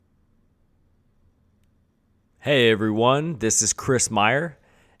Hey everyone, this is Chris Meyer,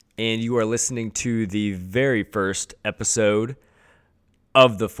 and you are listening to the very first episode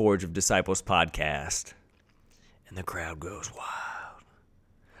of the Forge of Disciples podcast. And the crowd goes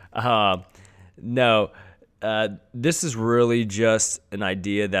wild. No, this is really just an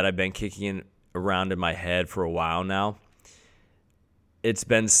idea that I've been kicking around in my head for a while now. It's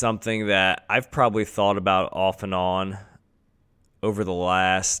been something that I've probably thought about off and on over the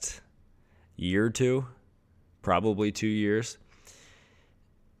last year or two. Probably 2 years.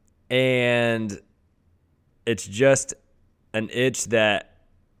 And it's just an itch that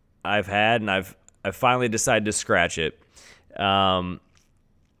I've had, and I've finally decided to scratch it.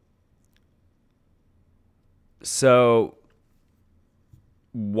 So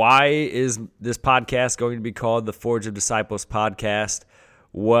why is this podcast going to be called the Forge of Disciples podcast?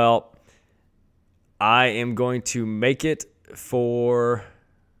 Well, I am going to make it for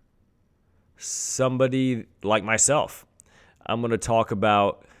somebody like myself. I'm going to talk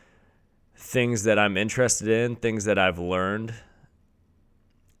about things that I'm interested in, things that I've learned,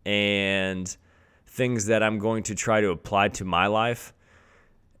 and things that I'm going to try to apply to my life.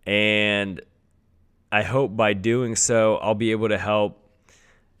 And I hope by doing so, I'll be able to help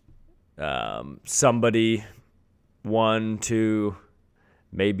somebody, 1, 2,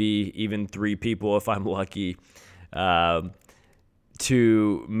 maybe even 3 people if I'm lucky,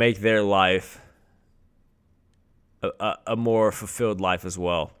 to make their life a more fulfilled life as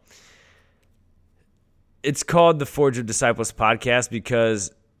well. It's called the Forge of Disciples podcast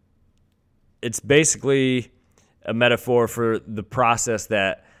because it's basically a metaphor for the process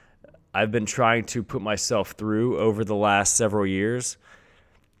that I've been trying to put myself through over the last several years.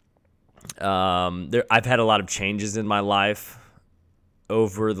 I've had a lot of changes in my life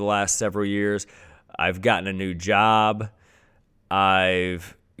over the last several years. I've gotten a new job.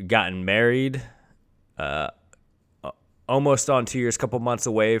 I've gotten married, almost on 2 years, couple months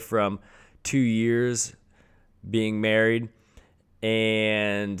away from 2 years being married,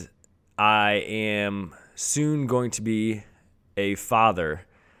 and I am soon going to be a father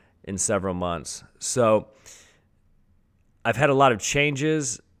in several months. So I've had a lot of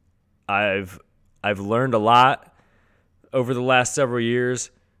changes. I've learned a lot over the last several years,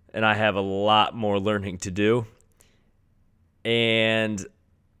 and I have a lot more learning to do. And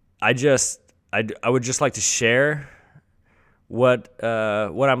I would just like to share what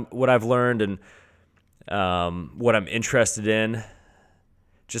I've learned and what I'm interested in.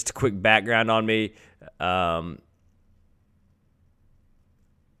 Just a quick background on me. I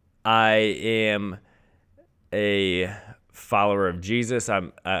am a follower of Jesus.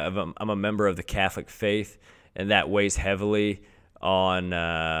 I'm a member of the Catholic faith, and that weighs heavily on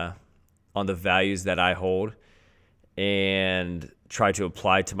the values that I hold and try to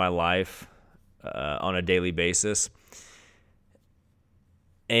apply to my life on a daily basis.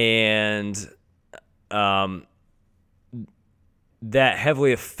 And that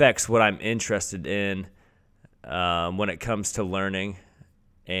heavily affects what I'm interested in when it comes to learning,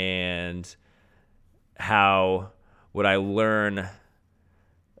 and how what I learn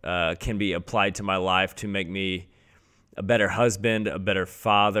can be applied to my life to make me a better husband, a better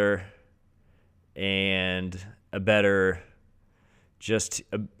father, and a better, just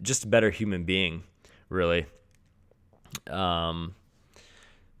a better human being, really. So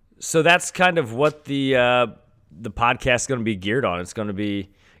that's kind of what the podcast is going to be geared on. It's going to be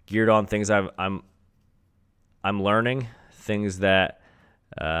geared on things I'm learning, things that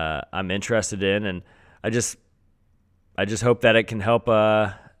I'm interested in, and I just hope that it can help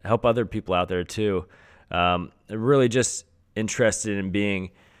other people out there too. I'm really just interested in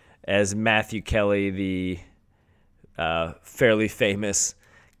being, as Matthew Kelly, the fairly famous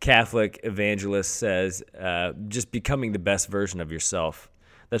Catholic evangelist, says, just becoming the best version of yourself.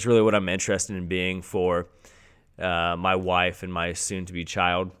 That's really what I'm interested in being for my wife and my soon-to-be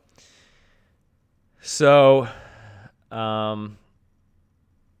child. So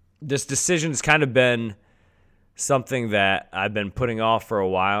this decision's kind of been something that I've been putting off for a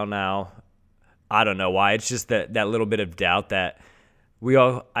while now. I don't know why. It's just that little bit of doubt that we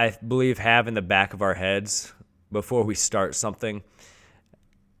all, I believe, have in the back of our heads before we start something.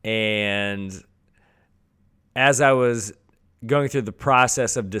 And as I was going through the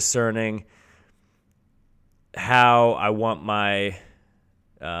process of discerning how I want my,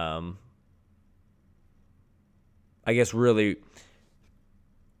 I guess really,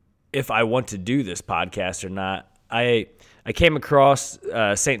 if I want to do this podcast or not, I came across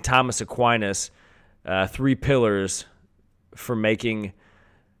St. Thomas Aquinas, 3 pillars for making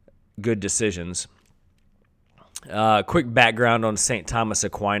good decisions. Quick background on St. Thomas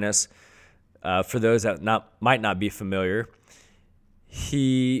Aquinas. For those that might not be familiar,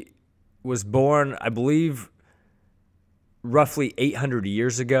 he was born, I believe, roughly 800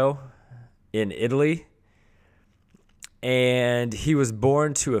 years ago in Italy. And he was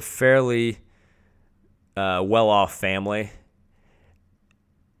born to a fairly well-off family.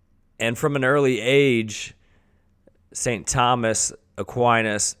 And from an early age, St. Thomas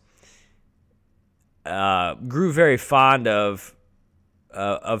Aquinas grew very fond of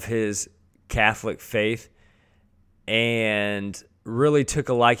his Catholic faith and really took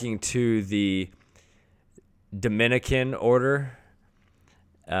a liking to the Dominican order.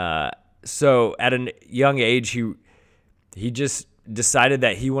 So at a young age, he just decided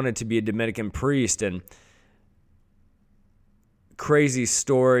that he wanted to be a Dominican priest. And crazy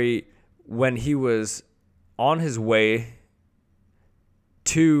story, when he was on his way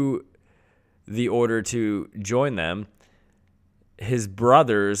to the order to join them, his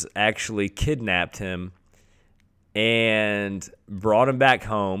brothers actually kidnapped him and brought him back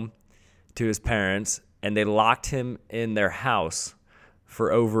home to his parents, and they locked him in their house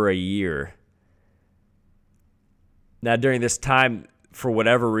for over a year. Now, during this time, for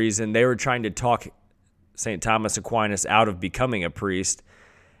whatever reason, they were trying to talk St. Thomas Aquinas out of becoming a priest,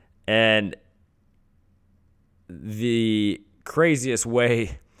 and the craziest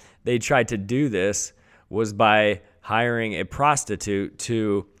way they tried to do this was by hiring a prostitute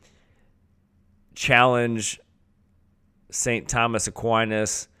to challenge St. Thomas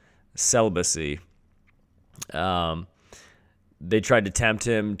Aquinas' celibacy. They tried to tempt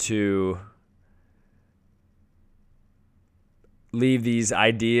him to leave these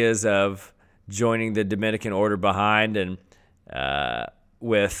ideas of joining the Dominican order behind, and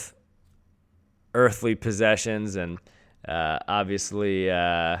with earthly possessions and obviously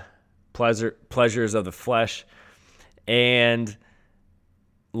pleasures of the flesh. And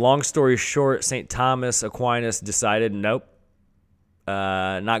long story short, St. Thomas Aquinas decided, nope,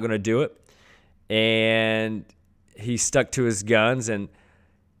 not going to do it. And he stuck to his guns and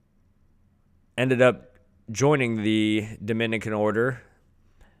ended up joining the Dominican order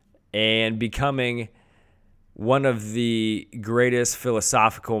and becoming one of the greatest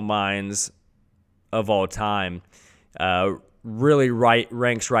philosophical minds of all time. Really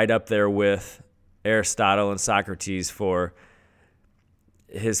ranks right up there with Aristotle and Socrates for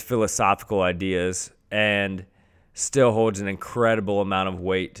his philosophical ideas, and still holds an incredible amount of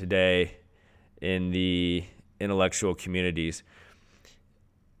weight today in the intellectual communities.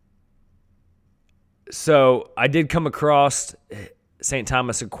 So I did come across St.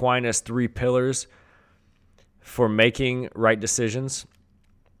 Thomas Aquinas' 3 pillars for making right decisions.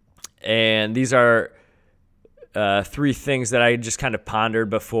 And these are 3 things that I just kind of pondered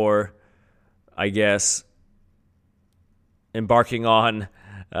before, I guess, embarking on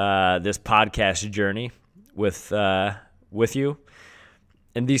this podcast journey with you.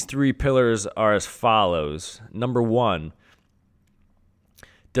 And these 3 pillars are as follows. Number 1,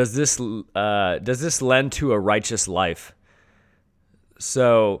 does this lend to a righteous life?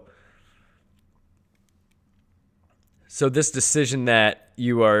 So this decision that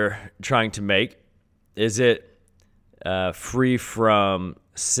you are trying to make, is it free from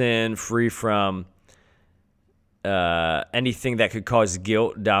sin, free from anything that could cause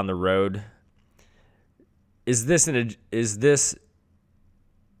guilt down the road? Is this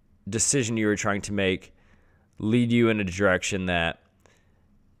decision you are trying to make lead you in a direction that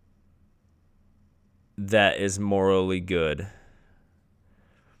is morally good?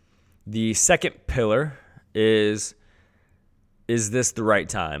 The second pillar is this the right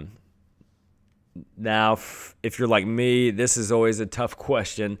time? Now, if you're like me, this is always a tough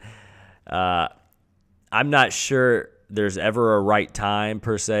question. I'm not sure there's ever a right time,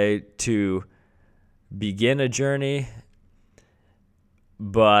 per se, to begin a journey.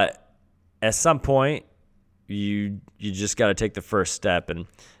 But at some point, you just got to take the first step. And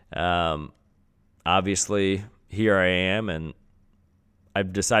obviously, here I am, and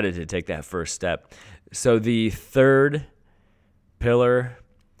I've decided to take that first step. So the third pillar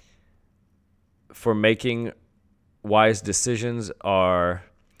for making wise decisions are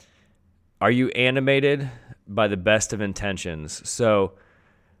you animated by the best of intentions? So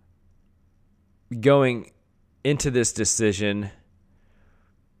going into this decision,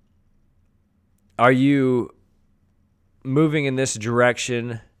 are you moving in this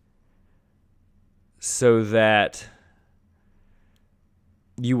direction so that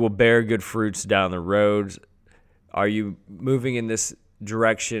you will bear good fruits down the road? Are you moving in this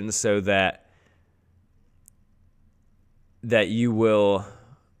direction so that you will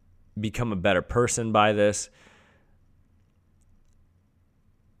become a better person by this?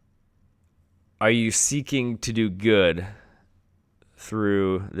 are you seeking to do good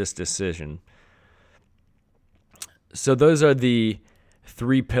through this decision? So those are the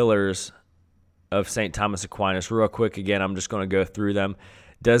 3 pillars of St. Thomas Aquinas. Real quick, again, I'm just going to go through them.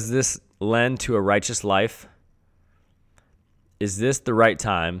 Does this lend to a righteous life? Is this the right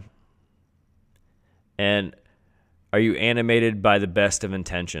time? And are you animated by the best of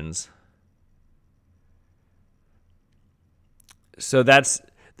intentions? So that's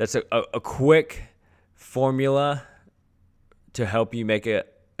a quick formula to help you make a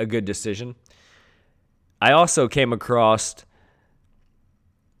good decision. I also came across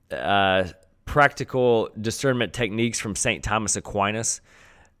practical discernment techniques from St. Thomas Aquinas.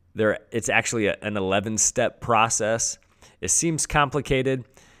 It's actually an 11-step process. It seems complicated,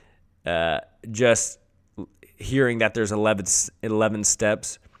 just hearing that there's 11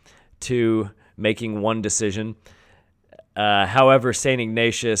 steps to making one decision. However, St.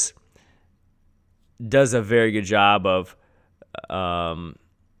 Ignatius does a very good job of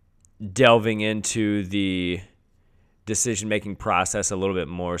delving into the decision-making process a little bit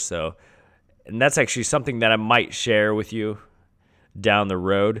more so. And that's actually something that I might share with you down the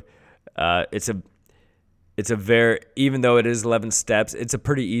road. It's a very, even though it is 11 steps, it's a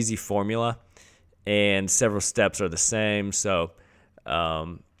pretty easy formula, and several steps are the same. So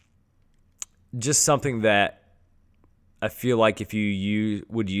just something that I feel like if you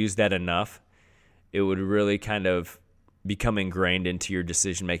would use that enough, it would really kind of become ingrained into your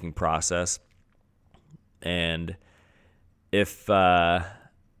decision-making process. And if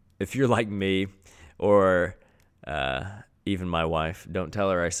you're like me, or even my wife, don't tell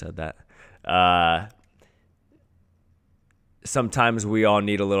her I said that. Sometimes we all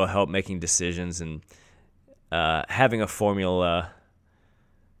need a little help making decisions, and having a formula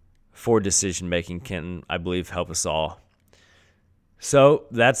for decision-making can, I believe, help us all. So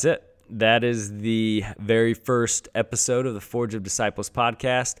that's it. That is the very first episode of the Forge of Disciples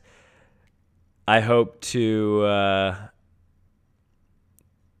podcast. I hope to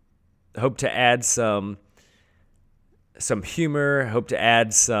add some humor. Hope to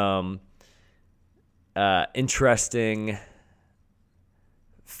add some interesting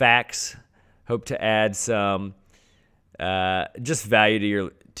facts. Hope to add some just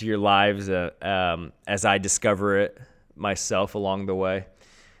value to your lives as I discover it myself along the way.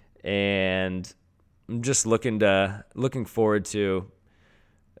 And I'm just looking forward to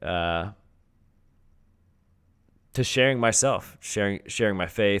sharing myself, sharing my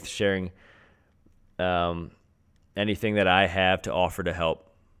faith, sharing anything that I have to offer to help.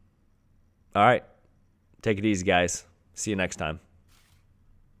 All right. Take it easy, guys. See you next time.